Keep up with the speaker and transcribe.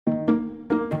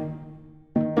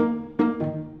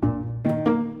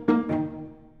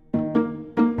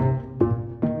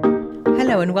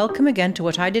Hello and welcome again to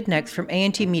What I Did Next from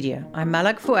A&T Media. I'm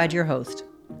Malak Fouad, your host.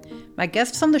 My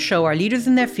guests on the show are leaders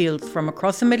in their fields from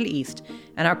across the Middle East,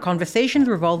 and our conversations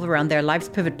revolve around their life's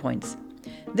pivot points.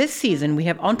 This season, we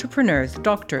have entrepreneurs,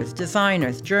 doctors,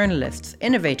 designers, journalists,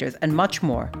 innovators, and much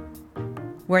more.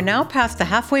 We're now past the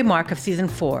halfway mark of Season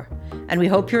 4, and we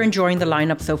hope you're enjoying the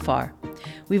lineup so far.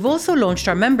 We've also launched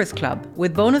our Members Club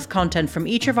with bonus content from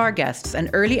each of our guests and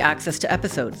early access to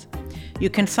episodes. You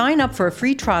can sign up for a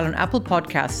free trial on Apple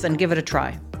Podcasts and give it a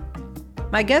try.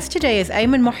 My guest today is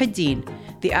Ayman Mohyeddin,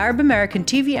 the Arab-American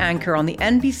TV anchor on the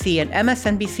NBC and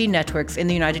MSNBC networks in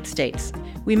the United States.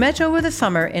 We met over the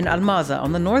summer in Al-Maza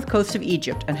on the north coast of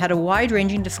Egypt and had a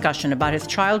wide-ranging discussion about his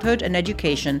childhood and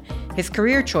education, his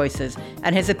career choices,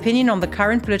 and his opinion on the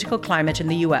current political climate in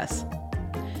the US.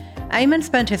 Ayman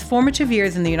spent his formative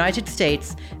years in the United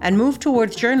States and moved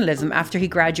towards journalism after he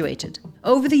graduated.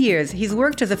 Over the years, he's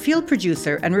worked as a field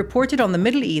producer and reported on the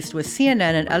Middle East with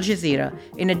CNN and Al Jazeera,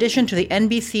 in addition to the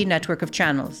NBC network of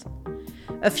channels.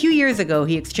 A few years ago,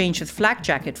 he exchanged his flak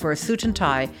jacket for a suit and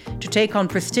tie to take on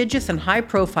prestigious and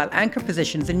high-profile anchor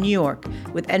positions in New York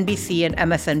with NBC and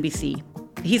MSNBC.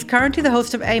 He's currently the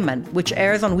host of Ayman, which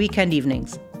airs on weekend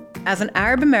evenings. As an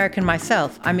Arab American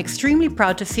myself, I'm extremely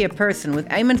proud to see a person with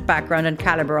Ayman's background and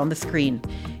caliber on the screen.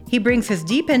 He brings his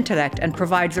deep intellect and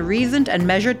provides a reasoned and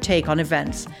measured take on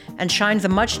events, and shines a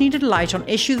much-needed light on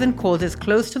issues and causes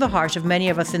close to the heart of many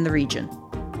of us in the region.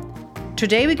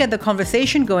 Today we get the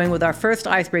conversation going with our first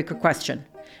icebreaker question.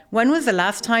 When was the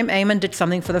last time Ayman did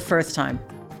something for the first time?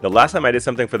 The last time I did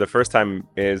something for the first time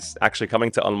is actually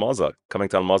coming to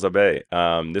Al-Maza Bay.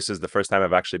 This is the first time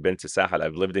I've actually been to Sahel.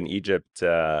 I've lived in Egypt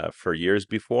for years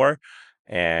before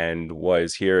and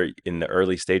was here in the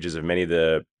early stages of many of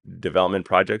the development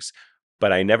projects,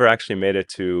 but I never actually made it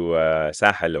to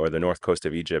Sahel or the north coast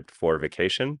of Egypt for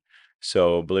vacation.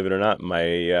 So believe it or not,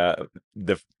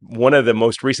 one of the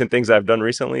most recent things I've done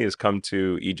recently is come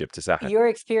to Egypt, to Sahel. Your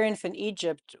experience in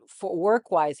Egypt, for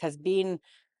work-wise, has been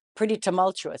pretty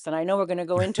tumultuous, and I know we're going to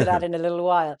go into that in a little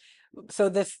while. So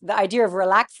the idea of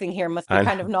relaxing here must be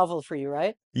kind of novel for you,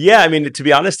 right? Yeah, I mean, to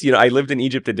be honest, I lived in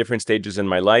Egypt at different stages in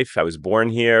my life. I was born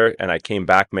here and I came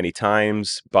back many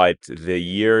times, but the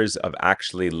years of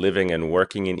actually living and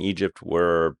working in Egypt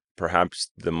were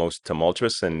perhaps the most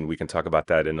tumultuous, and we can talk about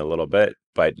that in a little bit.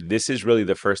 But this is really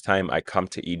the first time I come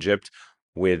to Egypt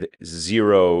with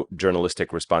zero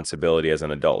journalistic responsibility as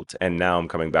an adult. And now I'm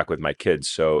coming back with my kids.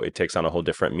 So it takes on a whole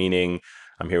different meaning.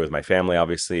 I'm here with my family,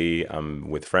 obviously. I'm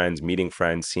with friends, meeting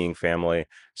friends, seeing family.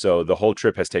 So the whole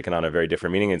trip has taken on a very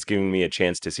different meaning. It's giving me a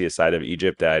chance to see a side of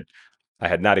Egypt that I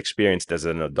had not experienced as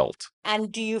an adult.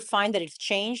 And do you find that it's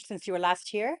changed since you were last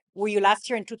here? Were you last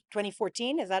here in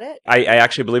 2014? Is that it? I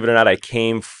actually, believe it or not, I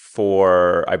came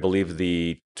for, I believe,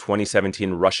 the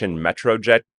 2017 Russian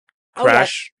Metrojet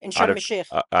crash in Sharm el-Sheikh.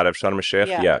 Out of Sharm el-Sheikh.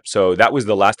 Yeah. So that was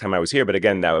the last time I was here. But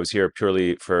again, I was here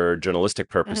purely for journalistic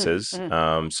purposes.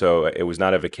 So it was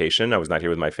not a vacation. I was not here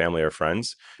with my family or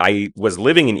friends. I was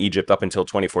living in Egypt up until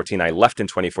 2014. I left in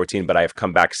 2014, but I have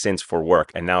come back since for work.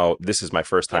 And now this is my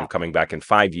first time coming back in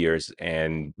 5 years,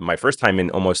 and my first time in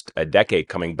almost a decade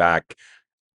coming back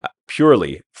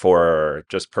purely for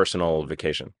just personal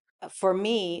vacation. For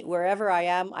me, wherever I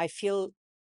am, I feel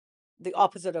the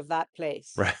opposite of that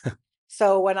place. Right.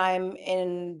 So when I'm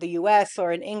in the US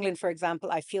or in England, for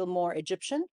example, I feel more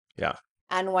Egyptian. Yeah.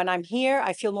 And when I'm here,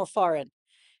 I feel more foreign.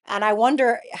 And I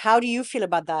wonder, how do you feel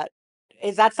about that?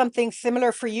 Is that something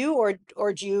similar for you, or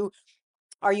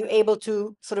are you able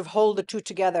to sort of hold the two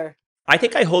together? I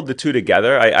think I hold the two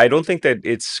together. I don't think that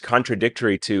it's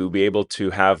contradictory to be able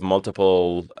to have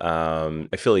multiple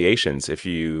affiliations if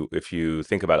you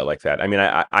think about it like that. I mean,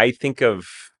 I think of,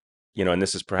 and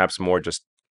this is perhaps more just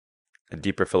a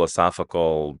deeper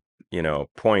philosophical,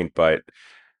 point, but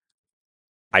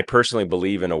I personally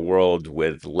believe in a world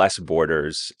with less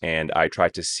borders, and I try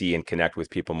to see and connect with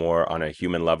people more on a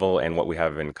human level and what we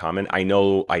have in common. I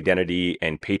know identity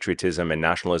and patriotism and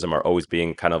nationalism are always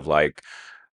being kind of like,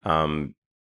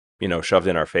 shoved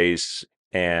in our face.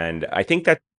 And I think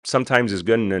that sometimes is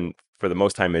good, and for the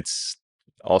most time, it's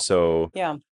also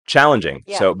challenging.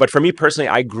 Yeah. So, but for me personally,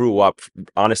 I grew up,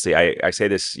 honestly, I say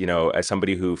this, as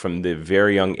somebody who from the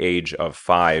very young age of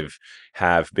 5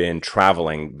 have been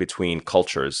traveling between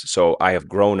cultures. So I have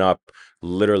grown up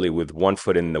literally with one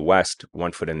foot in the West,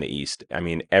 one foot in the East. I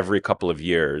mean, every couple of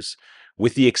years,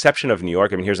 with the exception of New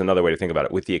York. I mean, here's another way to think about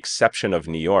it. With the exception of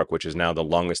New York, which is now the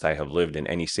longest I have lived in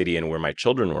any city and where my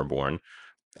children were born,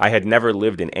 I had never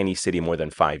lived in any city more than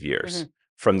 5 years.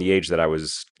 From the age that I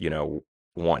was,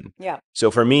 one. Yeah. So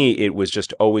for me, it was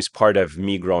just always part of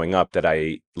me growing up that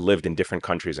I lived in different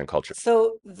countries and cultures.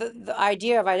 So the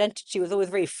idea of identity was always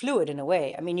very fluid in a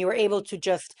way. I mean, you were able to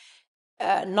just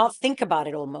not think about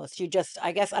it almost. You just,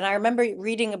 I guess, and I remember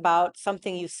reading about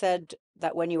something you said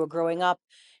that when you were growing up,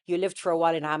 you lived for a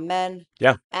while in Amman,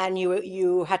 Yeah, and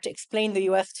you had to explain the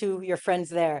US to your friends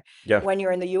there. yeah. When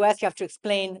you're in the US, you have to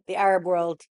explain the Arab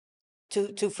world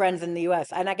to friends in the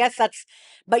US. And I guess that's,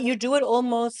 but you do it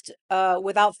almost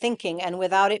without thinking and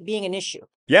without it being an issue.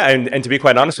 Yeah, and to be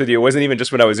quite honest with you, it wasn't even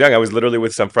just when I was young. I was literally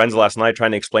with some friends last night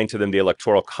trying to explain to them the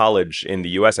Electoral College in the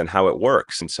US and how it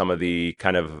works and some of the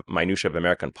kind of minutia of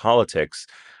American politics.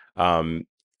 Um,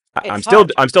 It's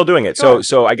hard. I'm still doing it. Sure.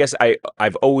 So I guess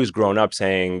I've always grown up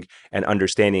saying and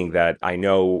understanding that I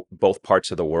know both parts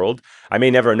of the world. I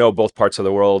may never know both parts of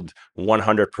the world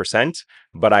 100%,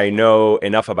 but I know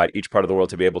enough about each part of the world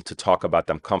to be able to talk about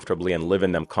them comfortably and live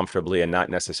in them comfortably and not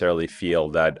necessarily feel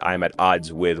that I'm at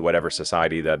odds with whatever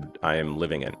society that I am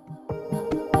living in.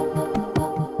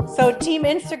 So team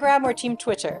Instagram or team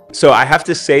Twitter? So I have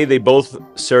to say they both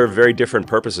serve very different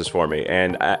purposes for me.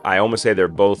 And I almost say they're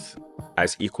both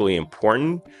as equally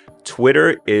important.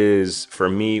 Twitter is for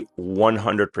me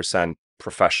 100%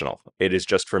 professional. It is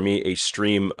just for me a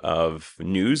stream of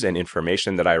news and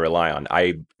information that I rely on.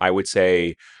 I would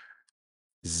say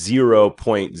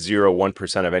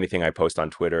 0.01% of anything I post on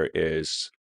Twitter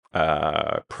is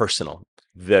personal.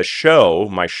 My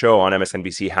show on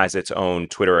MSNBC has its own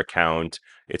Twitter account,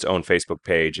 its own Facebook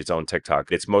page, its own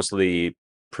TikTok. It's mostly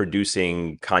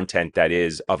producing content that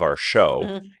is of our show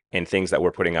Mhm. and things that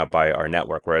we're putting out by our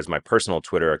network. Whereas my personal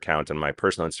Twitter account and my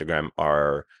personal Instagram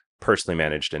are personally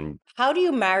managed and How do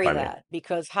you marry by me. that?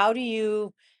 Because how do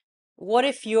you, what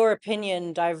if your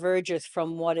opinion diverges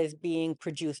from what is being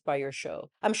produced by your show?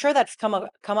 I'm sure that's come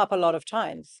up a lot of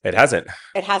times. It hasn't.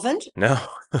 It hasn't? No,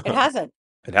 It hasn't.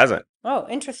 it hasn't. Oh,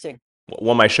 interesting.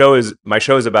 Well, my show is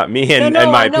about me No, and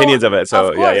no, my I know. opinions of it.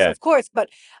 So yeah, yeah. Of course, but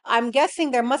I'm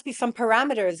guessing there must be some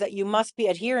parameters that you must be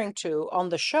adhering to on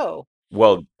the show.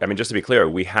 Well, I mean, just to be clear,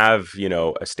 we have,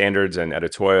 a standards and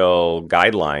editorial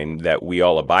guideline that we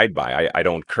all abide by. I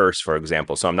don't curse, for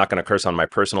example. So I'm not going to curse on my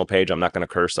personal page. I'm not going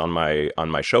to curse on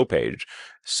my show page.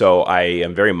 So I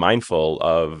am very mindful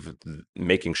of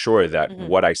making sure that Mhm.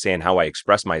 what I say and how I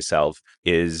express myself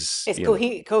is, It's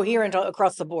coherent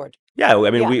across the board. yeah, I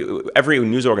mean, Yeah, every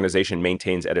news organization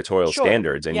maintains editorial sure.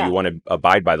 standards, and you Yeah, want to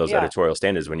abide by those yeah, editorial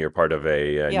standards when you're part of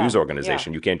a yeah, news yeah.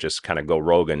 organization. You can't just kind of go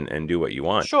rogue and do what you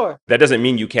want. Sure. That doesn't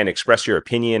mean you can't express your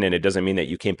opinion, and it doesn't mean that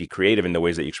you can't be creative in the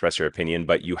ways that you express your opinion,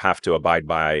 but you have to abide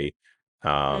by Mm.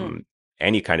 um,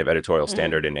 any kind of editorial Mhm.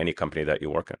 standard in any company that you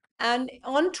work in. And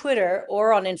on Twitter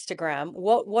or on Instagram,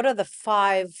 what are the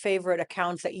 5 favorite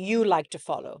accounts that you like to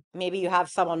follow? Maybe you have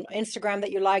some on Instagram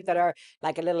that you like that are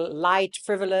like a little light,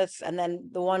 frivolous, and then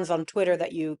the ones on Twitter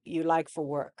that you like for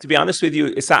work. To be honest with you,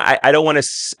 it's not. I don't want to.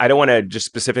 I don't want to just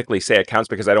specifically say accounts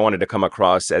because I don't want it to come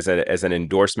across as an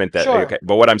endorsement. That Sure. okay.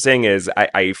 But what I'm saying is,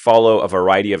 I follow a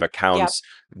variety of Yep. accounts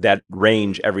that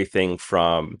range everything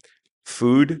from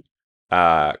food.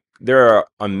 There are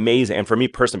amazing, and for me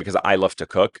personally, because I love to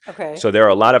cook, Okay. so there are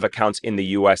a lot of accounts in the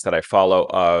U.S. that I follow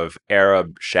of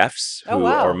Arab chefs Oh, who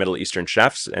are wow. Middle Eastern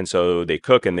chefs, and so they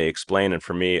cook and they explain, and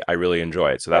for me, I really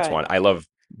enjoy it. So that's Right. one. I love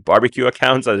barbecue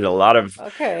accounts. I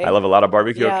Okay. love a lot of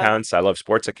barbecue Yeah. accounts. I love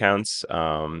sports accounts.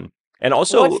 And What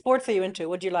also sports are you into?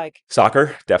 What do you like?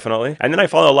 soccer, definitely. And then I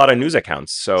follow a lot of news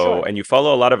accounts. So, Sure. and you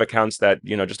follow a lot of accounts that,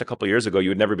 just a couple of years ago, you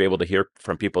would never be able to hear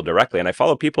from people directly. And I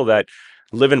follow people that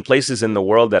live in places in the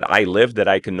world that I live that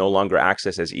I can no longer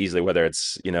access as easily, whether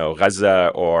it's, Gaza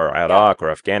or Yeah. Iraq or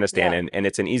Afghanistan. Yeah. And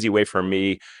it's an easy way for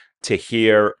me to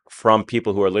hear from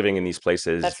people who are living in these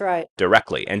places That's right.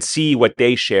 directly and see what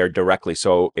they share directly.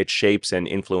 So it shapes and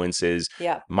influences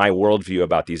Yeah. my worldview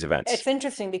about these events. It's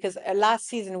interesting because last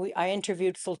season I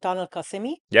interviewed Sultan Al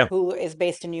Qasimi, Yeah, who is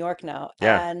based in New York now,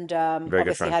 yeah, and very good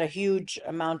obviously friend. had a huge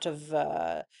amount of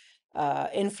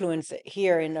influence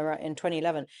here in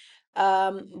 2011.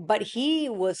 But he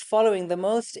was following the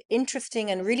most interesting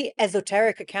and really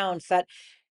esoteric accounts that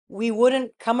we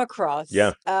wouldn't come across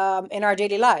Yeah, in our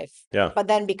daily life. yeah, But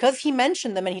then because he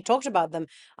mentioned them and he talked about them,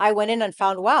 I went in and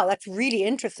found, wow, that's really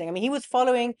interesting. I mean, he was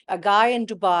following a guy in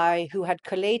Dubai who had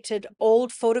collated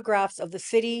old photographs of the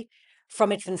city from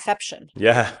its inception,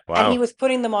 yeah. and he Wow. was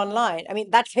putting them online. I mean,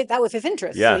 that was his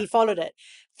interest, so Yeah. he followed it.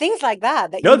 Things like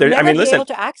that No, you'd there. I never mean, be listen. able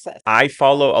to access. I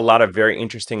follow a lot of very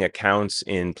interesting accounts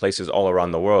in places all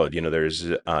around the world. There's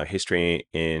history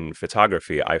in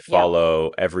photography. I Yeah.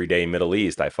 follow Everyday Middle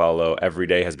East. I follow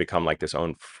Everyday has become like this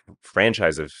own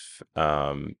franchise of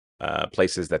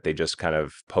places that they just kind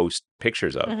of post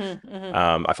pictures of.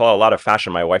 Hmm. I follow a lot of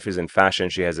fashion. My wife is in fashion.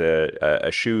 She has a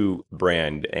shoe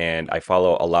brand, and I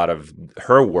follow a lot of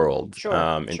her world Sure,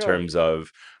 in sure, terms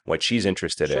of what she's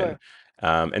interested in. sure.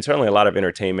 And certainly a lot of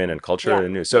entertainment and culture Yeah,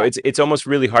 and news. So yeah, it's almost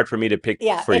really hard for me to pick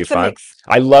yeah. for you It's a five. mix.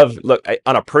 I love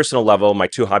on a personal level. My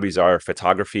two hobbies are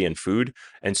photography and food.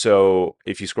 And so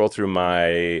if you scroll through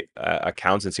my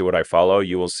accounts and see what I follow,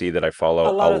 you will see that I A follow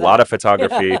a lot of lot that. of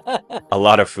photography, a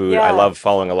lot of food. I Yeah. love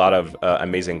following a lot of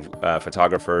amazing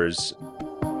photographers.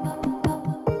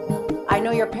 I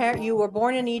know you were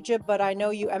born in Egypt, but I know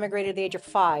you emigrated at the age of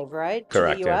 5, right, to the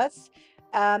Correct. Yeah. US.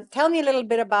 Tell me a little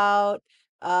bit about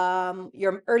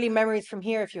your early memories from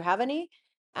here, if you have any,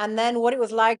 and then what it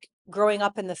was like growing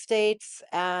up in the States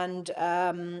and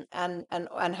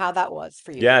how that was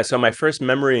for you. Yeah, so my first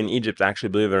memory in Egypt, actually,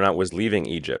 believe it or not, was leaving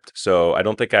Egypt. So I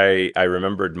don't think I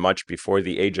remembered much before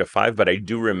the age of 5, but I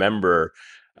do remember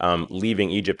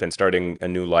leaving Egypt and starting a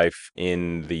new life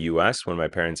in the US when my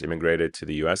parents immigrated to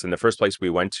the US. And the first place we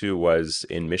went to was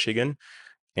in Michigan.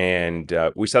 And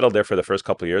we settled there for the first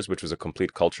couple of years, which was a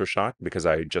complete culture shock because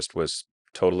I just was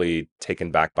totally taken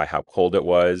back by how cold it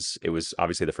was. It was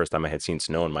obviously the first time I had seen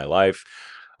snow in my life.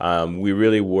 We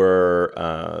really were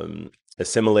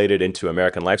assimilated into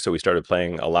American life. So we started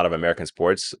playing a lot of American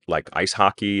sports like ice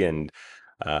hockey and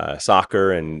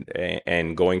soccer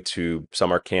and going to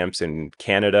summer camps in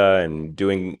Canada and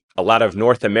doing a lot of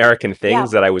North American Yeah,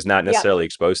 things that I was not yeah, necessarily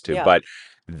exposed to. yeah. But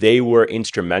they were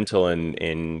instrumental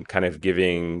in kind of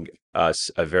giving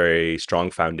us a very strong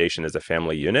foundation as a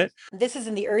family unit. This is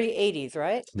in the early 80s,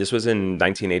 right? This was in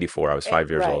 1984. I was 5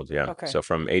 years Right. old. Yeah. Okay. So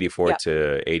from 84 Yeah.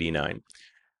 to 89.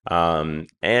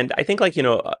 And I think, like,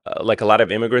 like a lot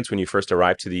of immigrants, when you first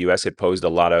arrived to the US, it posed a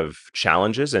lot of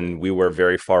challenges. And we were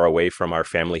very far away from our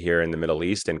family here in the Middle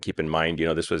East. And keep in mind,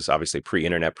 this was obviously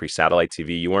pre-internet, pre-satellite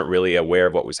TV. You weren't really aware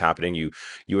of what was happening. You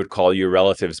would call your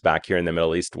relatives back here in the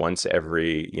Middle East once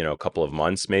every, couple of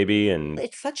months, maybe. And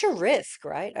It's such a risk,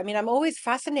 right? I mean, I'm always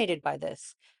fascinated by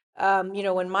this.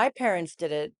 When my parents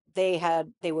did it,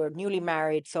 they were newly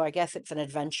married, so I guess it's an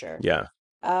adventure. yeah,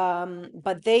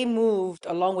 But they moved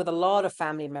along with a lot of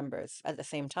family members at the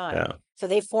same time. yeah. So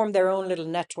they formed their own little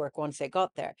network once they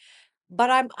got there. But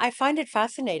I find it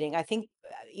fascinating. I think,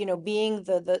 being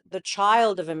the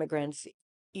child of immigrants,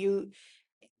 you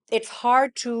it's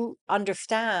hard to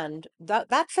understand that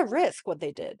that's a risk what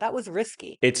they did. That was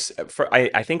risky. It's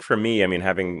I think for me, I mean,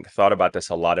 having thought about this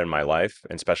a lot in my life,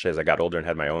 and especially as I got older and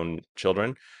had my own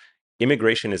children,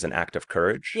 immigration is an act of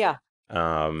courage. Yeah,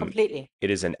 Um, completely. it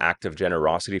is an act of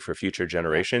generosity for future Yeah.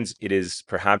 generations. It is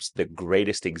perhaps the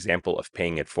greatest example of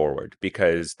paying it forward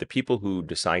because the people who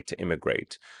decide to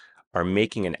immigrate are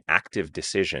making an active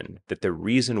decision that the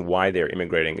reason why they're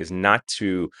immigrating is not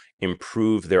to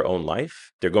improve their own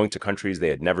life. They're going to countries they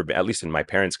had never been, at least in my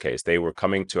parents' case, they were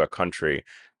coming to a country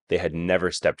they had never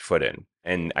stepped foot in.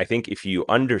 And I think if you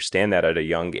understand that at a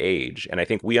young age, and I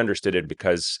think we understood it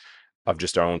because of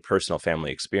just our own personal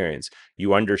family experience,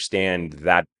 you understand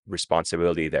that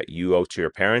responsibility that you owe to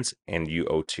your parents and you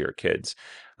owe to your kids.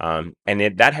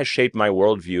 That has shaped my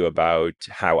worldview about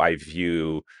how I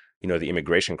view the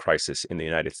immigration crisis in the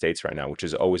United States right now, which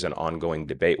is always an ongoing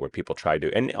debate where people try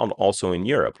to, and also in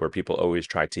Europe, where people always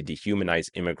try to dehumanize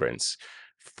immigrants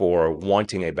for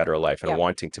wanting a better life and Yeah.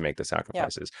 wanting to make the Yeah.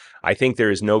 sacrifices. I think there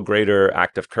is no greater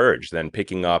act of courage than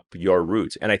picking up your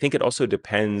roots. And I think it also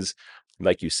depends,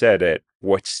 like you said, at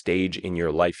what stage in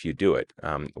your life you do it.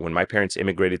 When my parents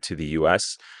immigrated to the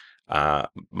US,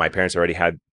 my parents already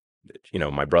had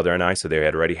my brother and I, so they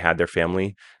had already had their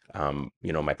family.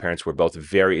 My parents were both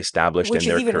very established Which in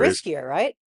is their even careers. riskier,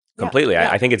 right? Yeah. Completely. I,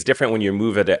 Yeah. I think it's different when you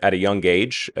move at a young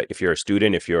age. If you're a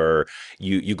student, if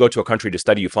you go to a country to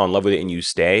study, you fall in love with it and you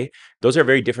stay. Those are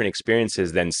very different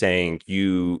experiences than saying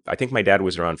I think my dad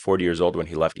was around 40 years old when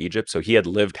he left Egypt. So he had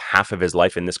lived half of his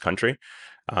life in this country.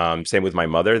 Same with my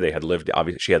mother. They had lived,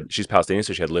 obviously, she's Palestinian,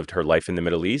 so she had lived her life in the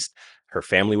Middle East. Her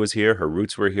family was here. Her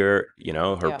roots were here.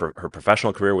 Yeah. Her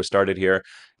professional career was started here.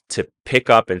 To pick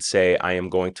up and say, I am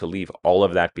going to leave all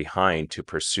of that behind to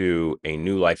pursue a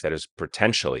new life that is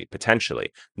potentially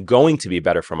going to be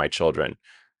better for my children,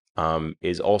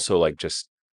 is also like just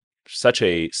such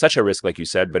a risk, like you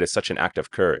said, but it's such an act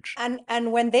of courage.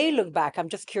 And when they look back, I'm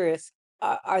just curious,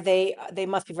 they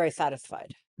must be very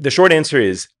satisfied. The short answer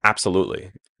is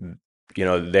absolutely.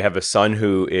 They have a son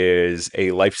who is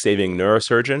a life-saving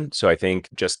neurosurgeon. So I think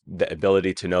just the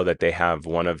ability to know that they have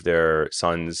one of their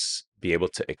sons be able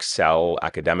to excel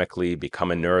academically,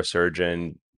 become a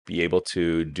neurosurgeon, be able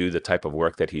to do the type of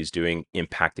work that he's doing,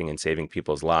 impacting and saving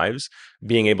people's lives,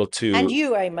 being able to. And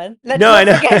you, Ayman. Let's No, I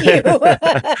not know. forget you.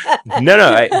 No.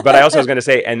 But I also was going to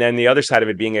say, and then the other side of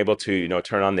it, being able to,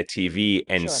 turn on the TV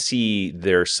and Sure. see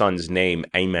their son's name,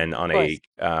 Ayman, on Of course.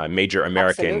 a major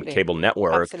American Absolutely. cable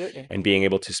network, Absolutely. and being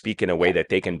able to speak in a way Yeah. that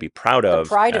they can be proud The of.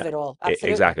 pride of it all. Absolutely.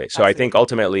 Exactly. So I think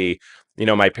ultimately,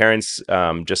 my parents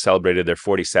just celebrated their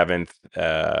 47th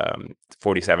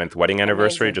wedding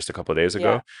anniversary Amazing. just a couple of days Yeah.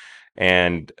 ago.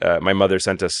 And my mother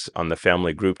sent us on the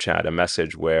family group chat a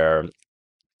message where,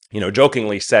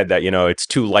 jokingly said that, it's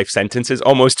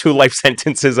almost two life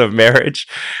sentences of marriage.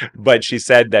 But she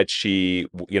said that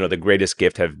the greatest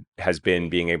gift has been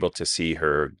being able to see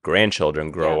her grandchildren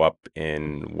grow Yeah. up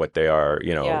in what they are,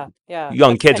 Yeah. Yeah.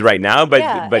 young kids right now,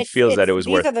 Yeah, but feels that it was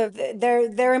these worth. are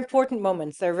they're important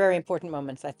moments. They're very important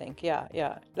moments, I think. Yeah,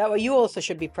 yeah. You also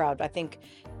should be proud, I think,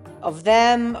 of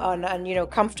them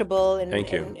and comfortable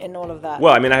Thank you. in all of that.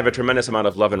 Well, I mean, I have a tremendous amount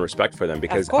of love and respect for them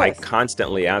because I course.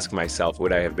 constantly ask myself,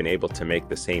 would I have been able to make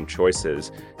the same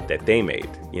choices that they made,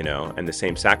 and the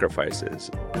same sacrifices?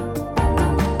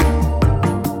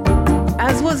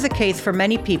 As was the case for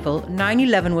many people,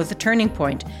 9/11 was a turning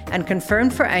point and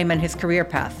confirmed for Ayman his career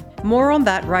path. More on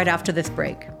that right after this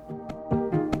break.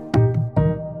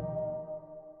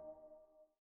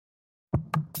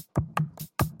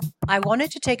 I wanted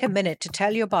to take a minute to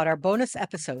tell you about our bonus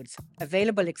episodes,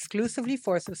 available exclusively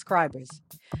for subscribers.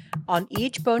 On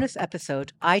each bonus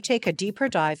episode, I take a deeper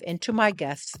dive into my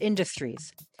guests'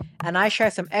 industries, and I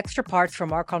share some extra parts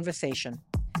from our conversation.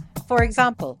 For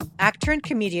example, actor and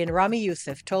comedian Rami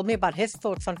Youssef told me about his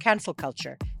thoughts on cancel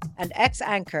culture, and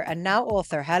ex-anchor and now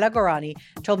author Hala Gorani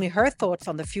told me her thoughts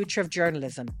on the future of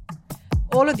journalism.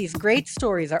 All of these great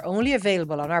stories are only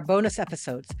available on our bonus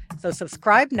episodes, so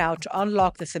subscribe now to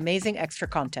unlock this amazing extra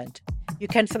content. You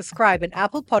can subscribe in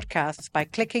Apple Podcasts by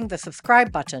clicking the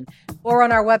subscribe button or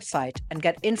on our website and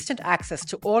get instant access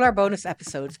to all our bonus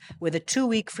episodes with a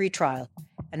 2-week free trial.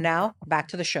 And now, back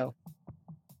to the show.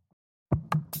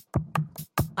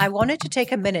 I wanted to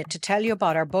take a minute to tell you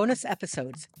about our bonus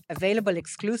episodes, available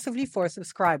exclusively for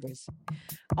subscribers.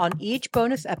 On each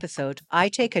bonus episode, I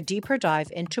take a deeper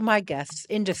dive into my guests'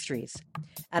 industries,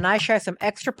 and I share some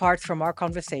extra parts from our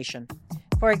conversation.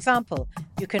 For example,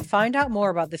 you can find out more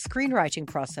about the screenwriting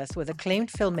process with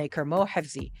acclaimed filmmaker Mo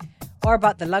Hafzi, or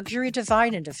about the luxury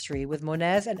design industry with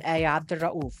Monez and Aya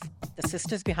Abdelraouf, the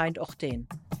sisters behind Ukhtain.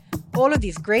 All of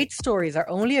these great stories are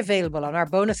only available on our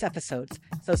bonus episodes,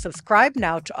 so subscribe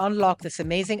now to unlock this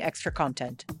amazing extra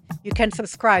content. You can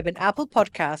subscribe in Apple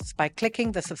Podcasts by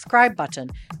clicking the subscribe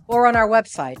button or on our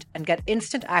website and get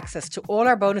instant access to all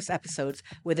our bonus episodes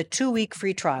with a 2-week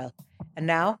free trial. And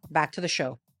now, back to the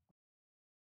show.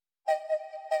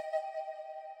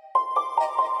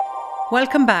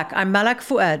 Welcome back. I'm Malak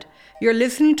Fouad. You're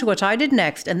listening to What I Did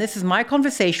Next, and this is my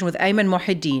conversation with Ayman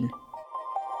Mohyeddin.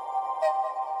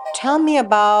 Tell me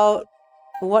about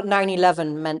what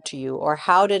 9/11 meant to you, or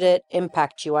how did it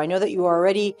impact you? I know that you were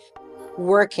already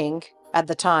working at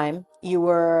the time.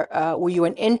 Were you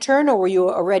an intern or were you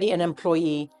already an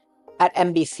employee at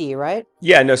NBC, right?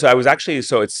 Yeah, no. So I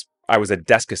was a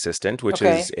desk assistant, which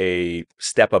is a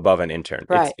step above an intern.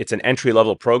 Right. It's an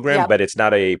entry-level program, Yep. but it's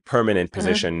not a permanent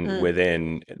position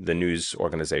within the news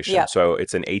organization. Yep. So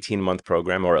it's an 18-month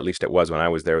program, or at least it was when I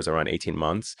was there. It was around 18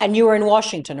 months. And you were in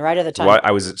Washington, right, at the time?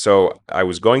 I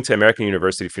was going to American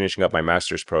University, finishing up my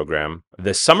master's program.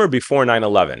 The summer before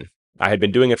 9/11, I had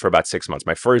been doing it for about 6 months.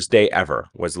 My first day ever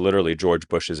was literally George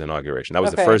Bush's inauguration. That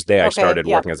was the first day I started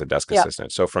working as a desk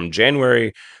assistant. So from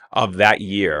January of that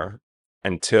year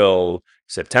until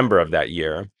September of that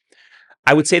year,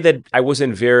 I would say that I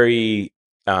wasn't very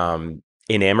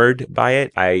enamored by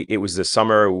it. It was the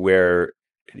summer where,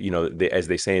 as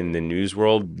they say in the news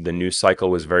world, the news cycle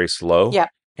was very slow. Yeah.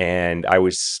 And I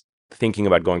was thinking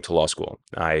about going to law school.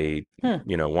 I,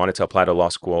 wanted to apply to law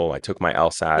school. I took my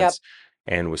LSATs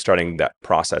and was starting that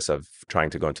process of trying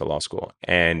to go into law school.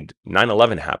 And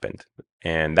 9/11 happened.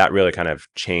 And that really kind of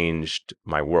changed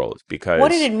my world because... What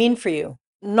did it mean for you?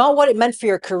 Not what it meant for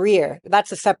your career.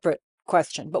 That's a separate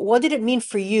question. But what did it mean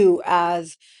for you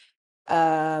as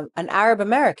an Arab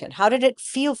American? How did it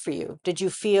feel for you? Did you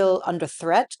feel under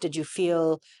threat? Did you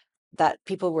feel that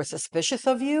people were suspicious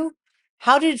of you?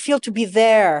 How did it feel to be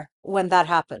there when that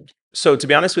happened? So to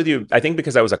be honest with you, I think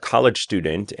because I was a college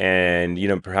student and,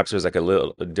 perhaps there's like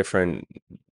a different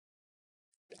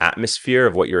atmosphere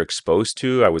of what you're exposed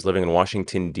to. I was living in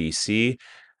Washington, D.C.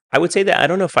 I would say that I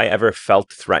don't know if I ever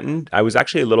felt threatened. I was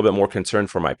actually a little bit more concerned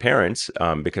for my parents,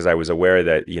 because I was aware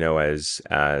that,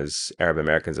 as Arab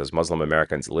Americans, as Muslim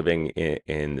Americans living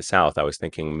in the South, I was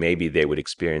thinking maybe they would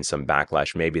experience some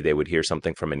backlash. Maybe they would hear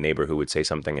something from a neighbor who would say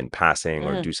something in passing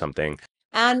or Mhm. do something.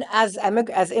 And as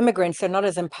immigrants, they're not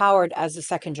as empowered as the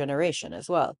second generation as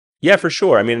well. Yeah, for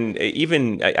sure. I mean,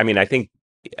 I think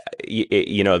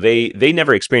they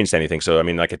never experienced anything. So I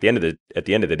mean, like at the end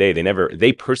of the day,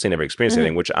 they personally never experienced Mhm.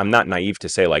 anything. Which I'm not naive to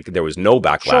say like there was no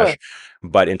backlash, Sure.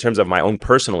 but in terms of my own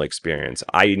personal experience,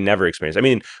 I never experienced. I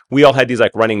mean, we all had these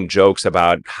like running jokes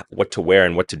about what to wear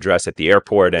and what to dress at the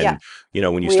airport, Yeah,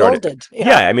 and when you we all started, did. yeah,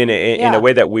 Yeah, I mean, in a yeah,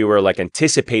 way that we were like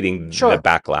anticipating the sure,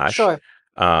 backlash. sure.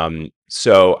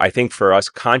 So I think for us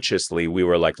consciously, we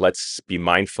were like, let's be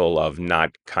mindful of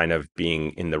not kind of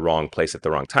being in the wrong place at the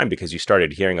wrong time, because you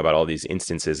started hearing about all these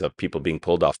instances of people being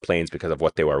pulled off planes because of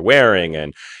what they were wearing.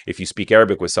 And if you speak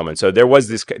Arabic with someone, so there was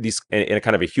these in a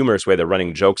kind of a humorous way, they're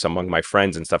running jokes among my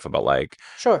friends and stuff about like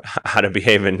Sure, how to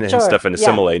behave and sure. stuff and Yeah,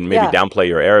 assimilate and maybe yeah, downplay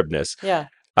your Arabness. yeah,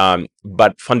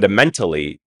 But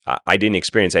fundamentally, I didn't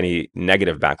experience any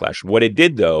negative backlash. What it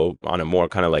did, though, on a more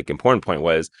kind of like important point,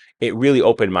 was it really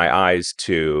opened my eyes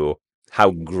to how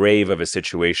grave of a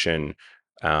situation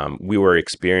we were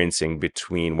experiencing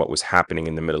between what was happening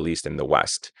in the Middle East and the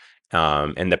West.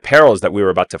 And the perils that we were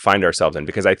about to find ourselves in,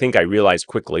 because I think I realized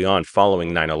quickly on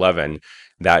following 9/11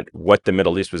 that what the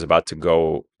Middle East was about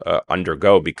to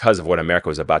undergo because of what America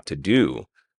was about to do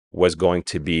was going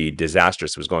to be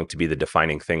disastrous, was going to be the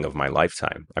defining thing of my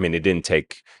lifetime. I mean, you didn't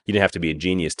have to be a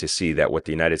genius to see that what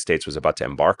the United States was about to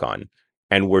embark on.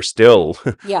 And we're still,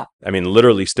 yeah, I mean,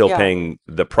 literally still yeah, paying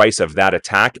the price of that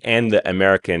attack and the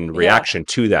American yeah. reaction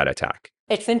to that attack.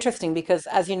 It's interesting because,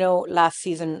 as you know, last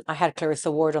season I had Clarissa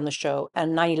Ward on the show,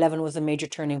 and 9/11 was a major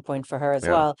turning point for her as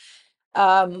Yeah. well.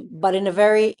 But in a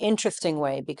very interesting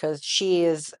way because she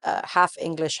is half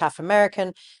English, half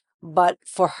American. But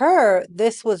for her,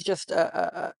 this was just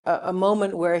a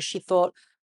moment where she thought,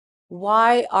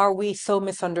 why are we so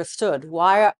misunderstood?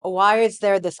 Why is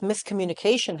there this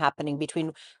miscommunication happening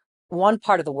between one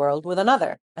part of the world with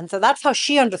another? And so that's how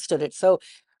she understood it. So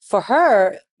for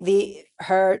her, the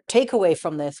her takeaway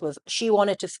from this was she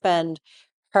wanted to spend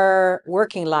her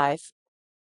working life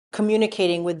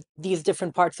communicating with these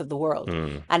different parts of the world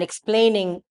Mm. and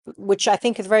explaining, which I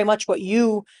think is very much what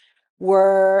you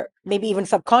were maybe even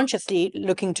subconsciously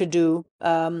looking to do,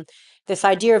 this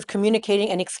idea of communicating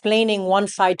and explaining one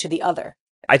side to the other.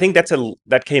 I think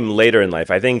that came later in life.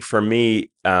 I think for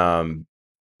me,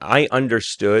 I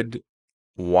understood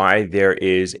why there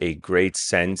is a great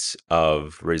sense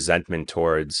of resentment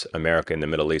towards America in the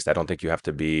Middle East. I don't think you have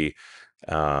to be,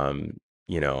 um,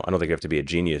 I don't think you have to be a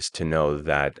genius to know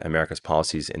that America's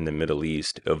policies in the Middle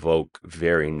East evoke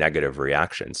very negative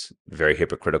reactions, very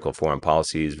hypocritical foreign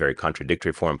policies, very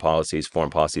contradictory foreign policies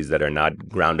that are not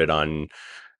grounded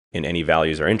in any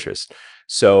values or interests.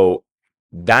 So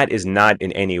that is not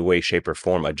in any way, shape, or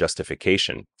form a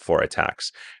justification for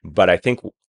attacks. But I think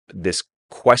this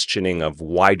questioning of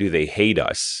why do they hate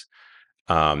us,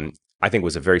 um, I think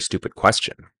was a very stupid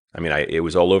question. I mean, it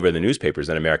was all over the newspapers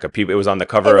in America. It was on the It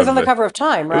cover was of on the cover of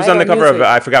Time, it was right? on Or the cover of Newsweek.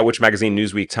 I forgot which magazine,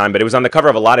 Newsweek, Time, but it was on the cover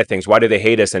of a lot of things. Why do they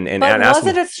hate us? And But was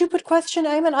it asking, a stupid question,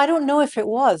 Ayman? I don't know if it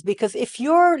was, because if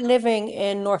you're living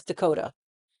in North Dakota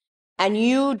and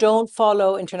you don't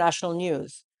follow international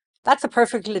news, that's a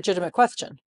perfectly legitimate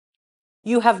question.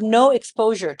 You have no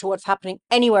exposure to what's happening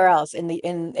anywhere else in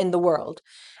the world.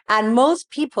 And most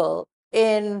people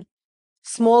in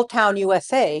small town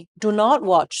USA do not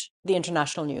watch the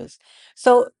international news.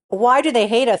 So why do they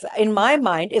hate us? In my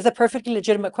mind, is a perfectly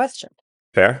legitimate question.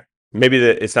 fair. Maybe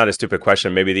it's not a stupid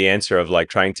question. Maybe the answer of like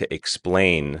trying to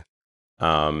explain,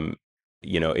 um,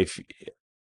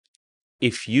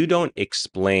 if you don't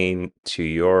explain to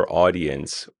your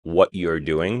audience what you're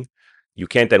doing, you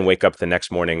can't then wake up the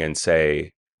next morning and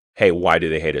say, hey, why do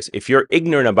they hate us? If you're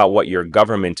ignorant about what your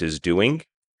government is doing,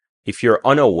 if you're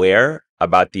unaware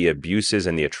about the abuses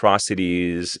and the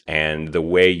atrocities and the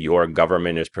way your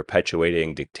government is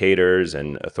perpetuating dictators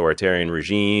and authoritarian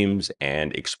regimes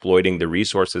and exploiting the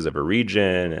resources of a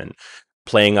region and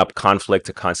playing up conflict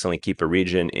to constantly keep a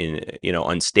region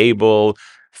unstable,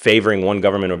 favoring one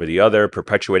government over the other,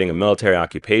 perpetuating a military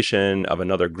occupation of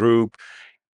another group,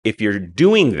 if you're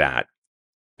doing that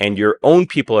and your own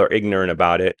people are ignorant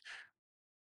about it,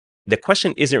 the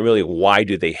question isn't really why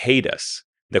do they hate us?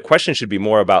 The question should be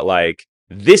more about like,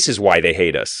 this is why they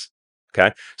hate us.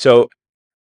 Okay. So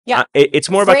Yeah, it's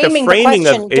more about the framing the framing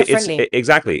of question it's differently.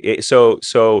 exactly.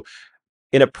 So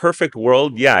in a perfect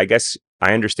world, yeah, I guess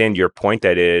I understand your point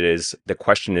that the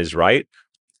question is right.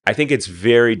 I think it's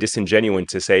very disingenuous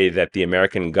to say that the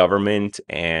American government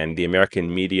and the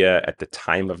American media at the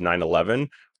time of 9/11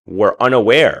 were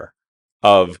unaware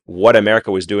of what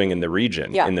America was doing in the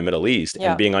region, Yeah. in the Middle East, and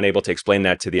Yeah. being unable to explain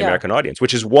that to the Yeah. American audience,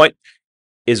 which is what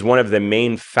is one of the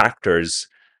main factors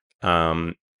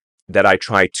um, that I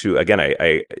try to, again,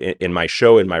 I in my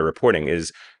show, in my reporting,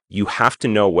 is you have to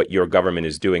know what your government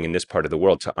is doing in this part of the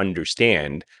world to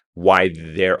understand why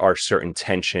there are certain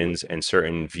tensions and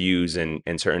certain views and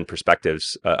certain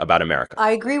perspectives about America.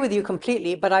 I agree with you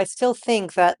completely, but I still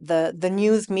think that the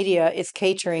news media is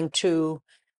catering to,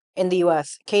 in the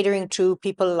US, catering to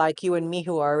people like you and me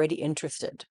who are already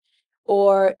interested,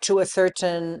 or to a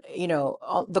certain,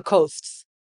 the coasts,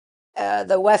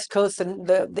 the West Coast and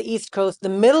the East Coast, the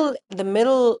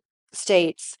middle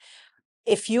states.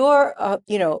 If you're,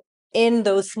 in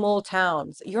those small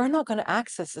towns, you're not going to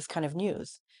access this kind of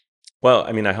news. Well,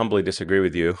 I mean, I humbly disagree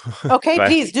with you. Okay, But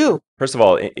please do. first of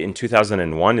all, in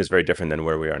 2001 is very different than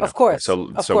where we are now. Of course,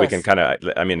 So, of so we can course. kind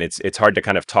of, I mean, it's hard to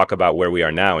kind of talk about where we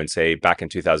are now and say back in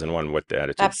 2001 what the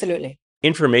attitude. Absolutely.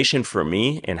 Information for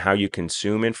me and how you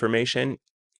consume information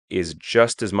is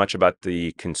just as much about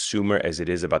the consumer as it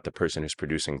is about the person who's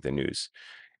producing the news.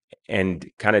 And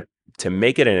kind of to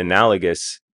make it an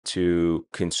analogous to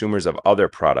consumers of other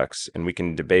products, and we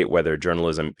can debate whether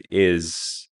journalism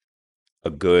is a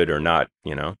good or not,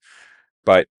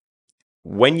 but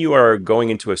when you are going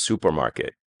into a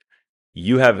supermarket,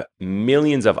 you have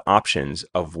millions of options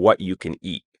of what you can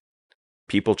eat.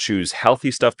 People choose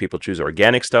healthy stuff, people choose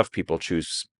organic stuff, people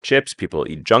choose chips, people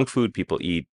eat junk food, people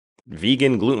eat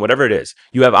vegan, gluten, whatever it is.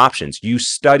 You have options. You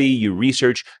study, you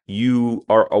research, you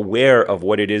are aware of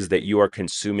what it is that you are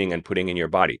consuming and putting in your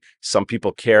body. Some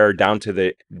people care down to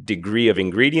the degree of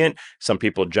ingredient, some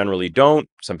people generally don't,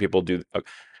 some people do.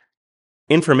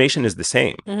 Information is the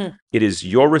same. Mhm. It is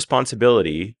your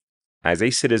responsibility as a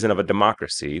citizen of a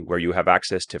democracy where you have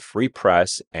access to free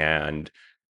press and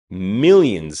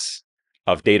millions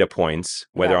of data points,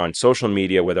 whether Yeah. on social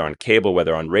media, whether on cable,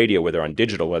 whether on radio, whether on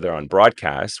digital, whether on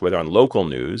broadcast, whether on local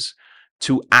news,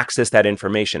 to access that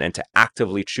information and to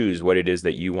actively choose what it is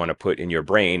that you want to put in your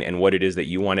brain and what it is that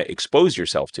you want to expose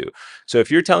yourself to. So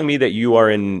if you're telling me that you are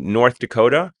in North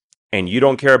Dakota and you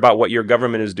don't care about what your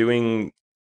government is doing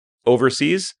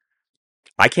overseas,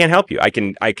 I can't help you. I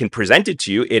can present it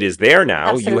to you. It is there now.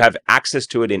 You Absolutely. have access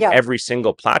to it in Yeah. every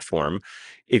single platform.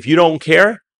 If you don't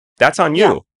care, that's on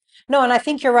Yeah. you. No, and I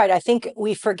think you're right. I think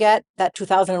we forget that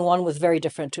 2001 was very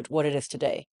different to what it is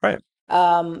today. Right.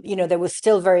 There was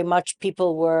still very much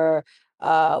people were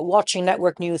watching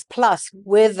network news. Plus,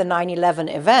 with the 9/11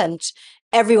 event,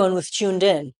 everyone was tuned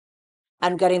in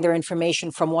and getting their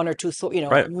information from one or two,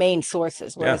 Right. main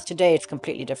sources. Whereas today, it's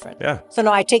completely different. Yeah. So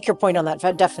no, I take your point on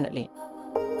that. Definitely.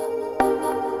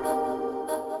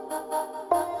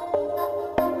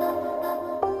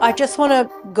 I just want to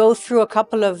go through a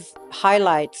couple of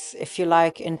highlights, if you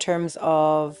like, in terms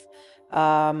of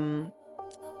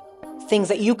things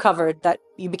that you covered that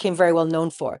you became very well known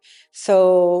for.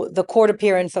 So the court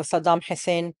appearance of Saddam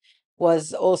Hussein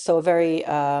was also a very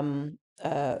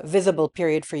visible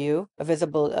period for you, a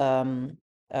visible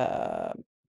uh,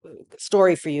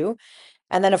 story for you.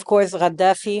 And then, of course,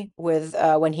 Gaddafi, with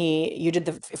when you did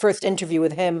the first interview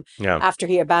with him Yeah. after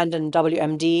he abandoned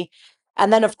WMD.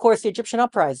 And then, of course, the Egyptian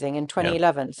uprising in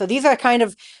 2011. So these are kind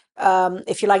of,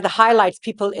 if you like, the highlights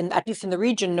people at least in the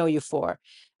region know you for.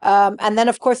 And then,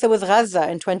 of course, there was Gaza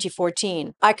in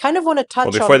 2014. I kind of want to touch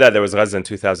Well, before on. that, there was Gaza in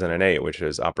 2008, which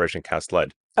is Operation Cast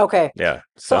Lead. Okay. Yeah.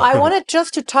 So I wanted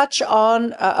just to touch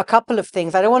on a couple of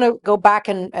things. I don't want to go back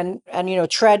and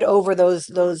tread over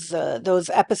those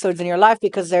episodes in your life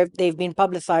because they've been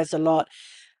publicized a lot.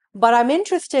 But I'm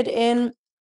interested in,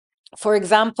 for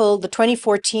example, the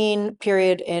 2014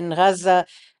 period in Gaza.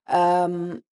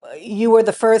 You were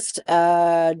the first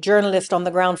journalist on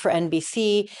the ground for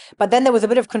NBC, but then there was a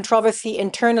bit of controversy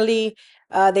internally.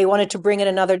 They wanted to bring in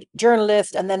another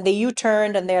journalist, and then they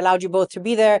U-turned and they allowed you both to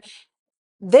be there.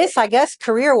 This, I guess,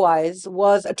 career-wise,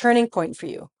 was a turning point for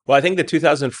you. Well, I think the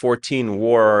 2014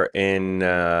 war in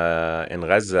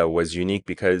Gaza was unique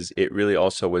because it really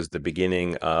also was the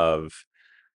beginning of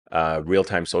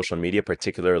real-time social media,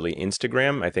 particularly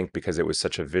Instagram. I think because it was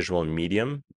such a visual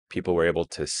medium, people were able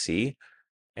to see.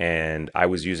 And I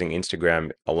was using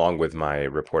Instagram along with my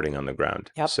reporting on the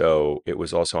ground. Yep. So it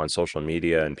was also on social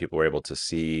media, and people were able to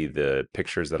see the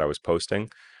pictures that I was posting.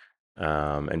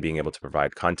 And being able to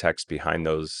provide context behind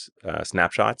those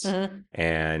snapshots. Mm-hmm.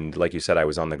 And like you said, I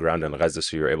was on the ground in Gaza,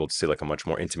 so you're able to see like a much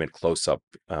more intimate close-up,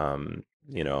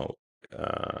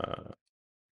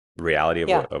 reality of,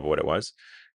 Yeah. of what it was.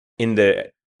 In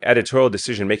the editorial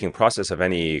decision-making process of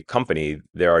any company,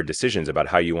 there are decisions about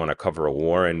how you want to cover a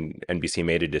war, and NBC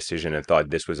made a decision and thought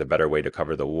this was a better way to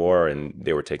cover the war, and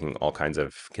they were taking all kinds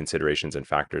of considerations and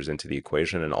factors into the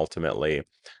equation. And ultimately,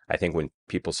 I think when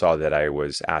people saw that I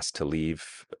was asked to leave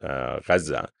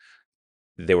Gaza,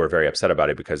 they were very upset about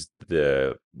it because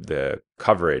the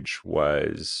coverage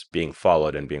was being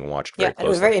followed and being watched very Yeah, and it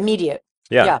was closely. very immediate.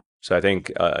 Yeah. Yeah. So I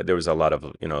think there was a lot of,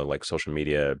 like social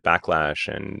media backlash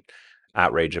and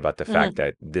outrage about the fact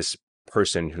that this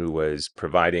person who was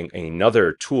providing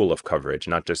another tool of coverage,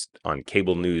 not just on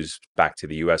cable news back to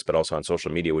the US, but also on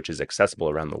social media, which is accessible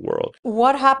around the world.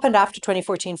 What happened after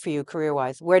 2014 for you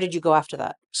career-wise? Where did you go after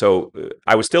that? So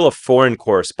I was still a foreign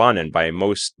correspondent by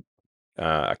most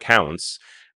accounts,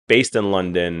 based in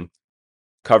London,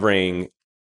 covering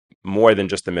more than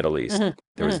just the Middle East.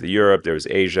 There was the Europe, there was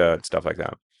Asia, and stuff like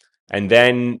that. And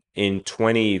then in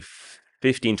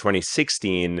 2015,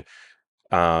 2016,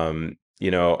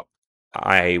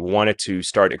 I wanted to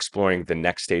start exploring the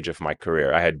next stage of my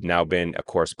career. I had now been a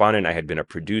correspondent, I had been a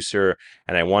producer,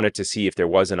 and I wanted to see if there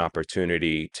was an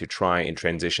opportunity to try and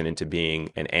transition into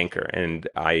being an anchor. And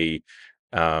I,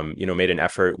 made an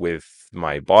effort with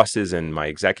my bosses and my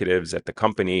executives at the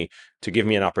company to give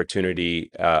me an opportunity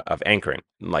of anchoring.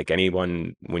 Like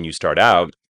anyone, when you start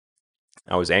out,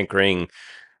 I was anchoring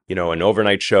an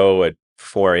overnight show at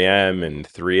 4 a.m. and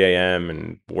 3 a.m.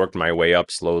 and worked my way up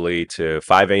slowly to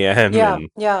 5 a.m. Yeah, and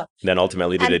yeah. then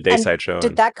ultimately did a And dayside show.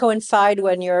 did that coincide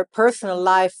when your personal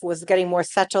life was getting more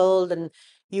settled and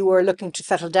you were looking to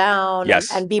settle down Yes.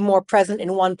 and be more present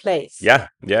in one place? Yeah,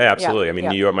 absolutely. I mean,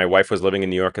 yeah. New York, my wife was living in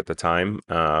New York at the time.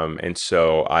 And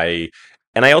so I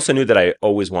also knew that I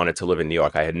always wanted to live in New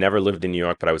York. I had never lived in New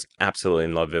York, but I was absolutely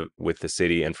in love with the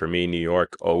city. And for me, New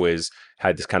York always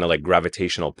had this kind of like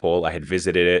gravitational pull. I had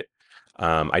visited it.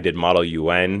 I did Model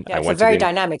UN. Yeah, I it's a went very to the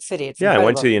dynamic city. It's I went to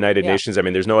incredible. the United Yeah. Nations. I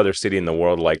mean, there's no other city in the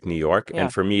world like New York. Yeah.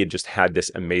 And for me, it just had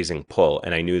this amazing pull.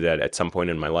 And I knew that at some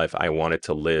point in my life, I wanted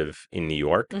to live in New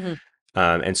York.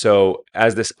 And so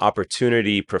as this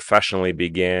opportunity professionally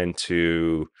began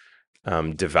to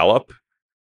develop,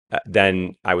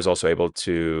 then I was also able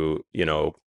to,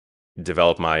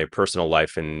 develop my personal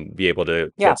life and be able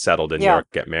to Yeah. get settled in New Yeah. York,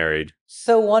 get married.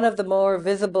 So one of the more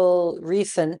visible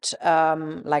recent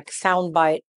like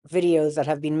soundbite videos that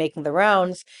have been making the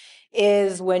rounds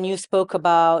is when you spoke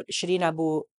about Shireen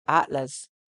Abu Atla's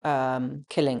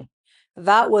killing.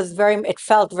 That was it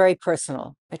felt very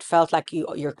personal. It felt like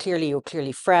you're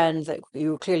clearly friends, that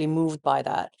you were clearly moved by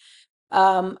that.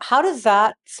 How does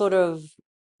that sort of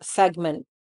segment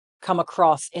come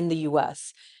across in the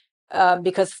US?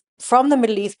 Because from the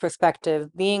Middle East perspective,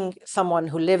 being someone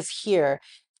who lives here,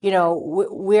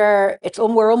 we're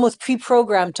almost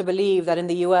pre-programmed to believe that in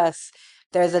the US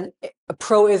there's a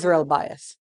pro-Israel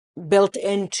bias built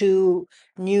into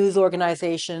news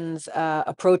organizations'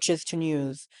 approaches to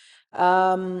news.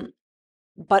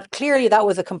 But clearly that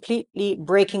was a completely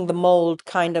breaking the mold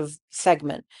kind of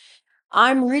segment.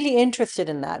 I'm really interested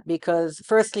in that because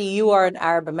firstly, you are an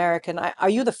Arab American. Are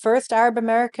you the first Arab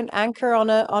American anchor on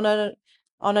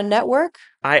a network?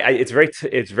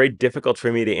 It's very difficult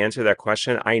for me to answer that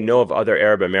question. I know of other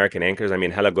Arab American anchors. I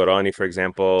mean, Hala Gorani, for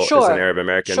example, is an Sure, Arab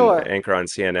American sure, anchor on of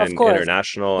CNN course.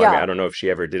 International. I mean, Yeah, I don't know if she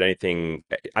ever did anything.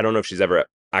 I don't know if she's ever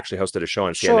actually hosted a show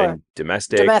on sure. CNN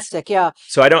domestic. Domestic, yeah.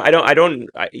 So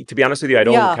to be honest with you, I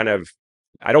don't Yeah.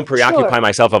 I don't preoccupy Sure.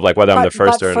 myself of like whether I'm the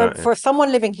first But or not. for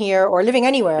someone living here or living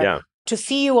anywhere, Yeah. to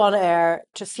see you on air,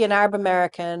 to see an Arab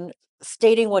American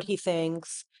stating what he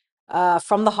thinks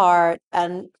from the heart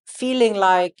and feeling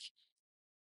like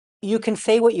you can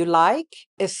say what you like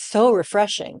is so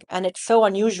refreshing and it's so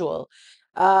unusual.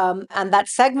 And that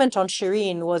segment on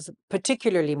Shireen was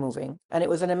particularly moving and it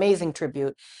was an amazing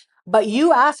tribute. But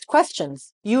you asked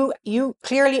questions. You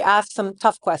clearly asked some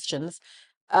tough questions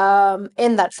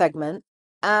in that segment.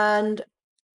 And,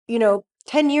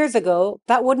 10 years ago,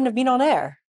 that wouldn't have been on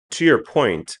air. To your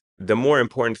point, the more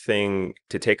important thing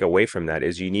to take away from that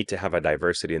is you need to have a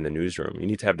diversity in the newsroom. You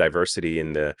need to have diversity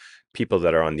in the people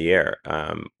that are on the air.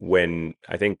 When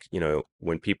I think,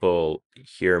 when people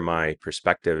hear my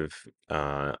perspective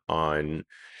on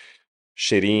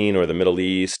Shireen or the Middle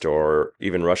East or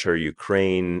even Russia or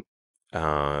Ukraine,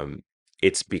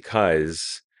 it's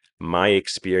because my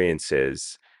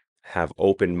experiences have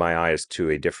opened my eyes to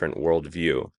a different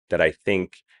worldview that I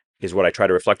think is what I try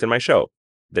to reflect in my show.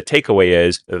 The takeaway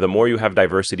is the more you have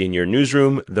diversity in your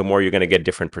newsroom, the more you're going to get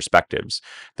different perspectives.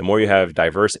 The more you have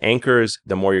diverse anchors,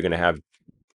 the more you're going to have,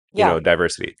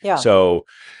 diversity. Yeah. So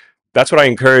that's what I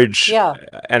encourage. Yeah.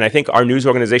 And I think our news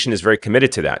organization is very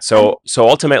committed to that. So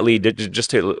ultimately,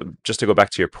 just to go back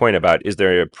to your point about, is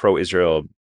there a pro-Israel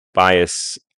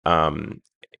bias in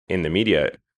the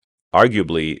media?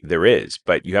 Arguably, there is,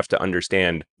 but you have to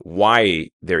understand why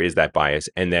there is that bias,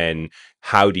 and then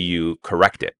how do you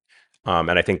correct it?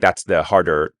 And I think that's the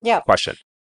harder question.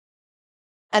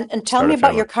 And tell me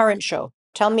about your current show.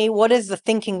 Tell me, what is the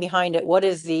thinking behind it? What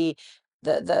is the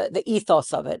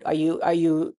ethos of it? Are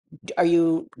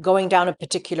you going down a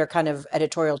particular kind of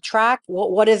editorial track?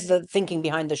 What is the thinking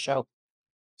behind the show?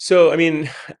 So, I mean,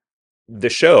 the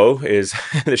show's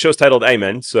titled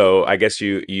Ayman. So I guess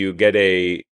you get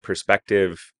a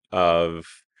perspective of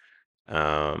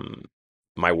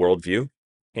my worldview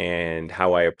and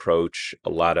how I approach a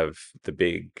lot of the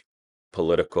big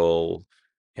political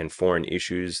and foreign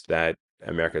issues that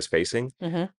America is facing,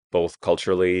 both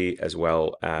culturally as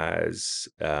well as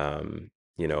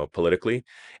politically.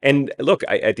 And look,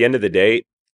 at the end of the day,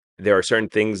 there are certain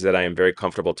things that I am very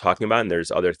comfortable talking about, and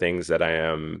there's other things that I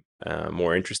am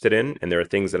more interested in, and there are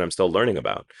things that I'm still learning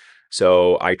about.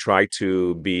 So I try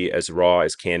to be as raw,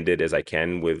 as candid as I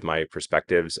can with my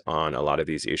perspectives on a lot of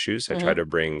these issues. I try to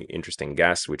bring interesting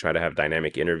guests. We try to have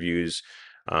dynamic interviews.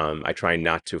 I try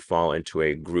not to fall into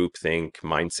a groupthink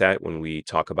mindset when we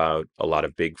talk about a lot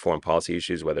of big foreign policy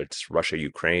issues, whether it's Russia,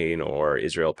 Ukraine, or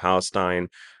Israel, Palestine.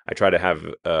 I try to have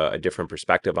a different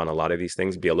perspective on a lot of these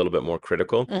things, be a little bit more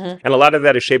critical. And a lot of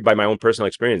that is shaped by my own personal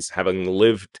experience, having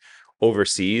lived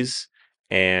overseas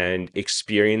and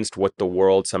experienced what the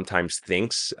world sometimes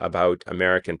thinks about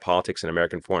American politics and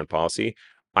American foreign policy.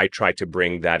 I try to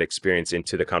bring that experience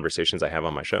into the conversations I have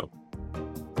on my show.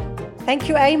 Thank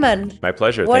you, Ayman. My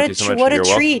pleasure. Thank you so much. What a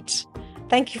treat.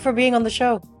 Thank you for being on the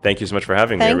show. Thank you so much for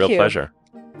having me. A real pleasure.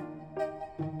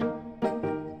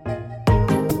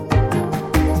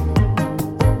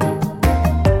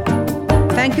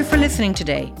 Thank you for listening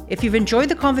today. If you've enjoyed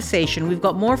the conversation, we've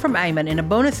got more from Ayman in a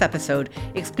bonus episode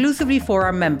exclusively for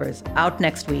our members, out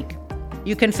next week.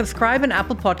 You can subscribe on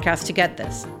Apple Podcasts to get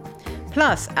this.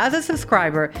 Plus, as a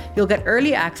subscriber, you'll get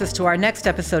early access to our next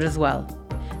episode as well.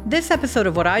 This episode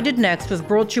of What I Did Next was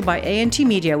brought to you by ANT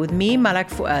Media with me, Malak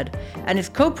Fuad, and is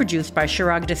co-produced by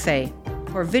Chirag Desai.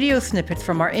 For video snippets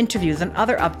from our interviews and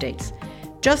other updates,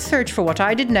 just search for What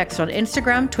I Did Next on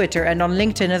Instagram, Twitter, and on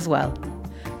LinkedIn as well.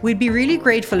 We'd be really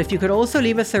grateful if you could also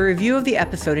leave us a review of the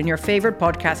episode in your favorite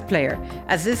podcast player,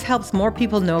 as this helps more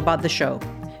people know about the show.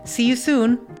 See you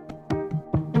soon.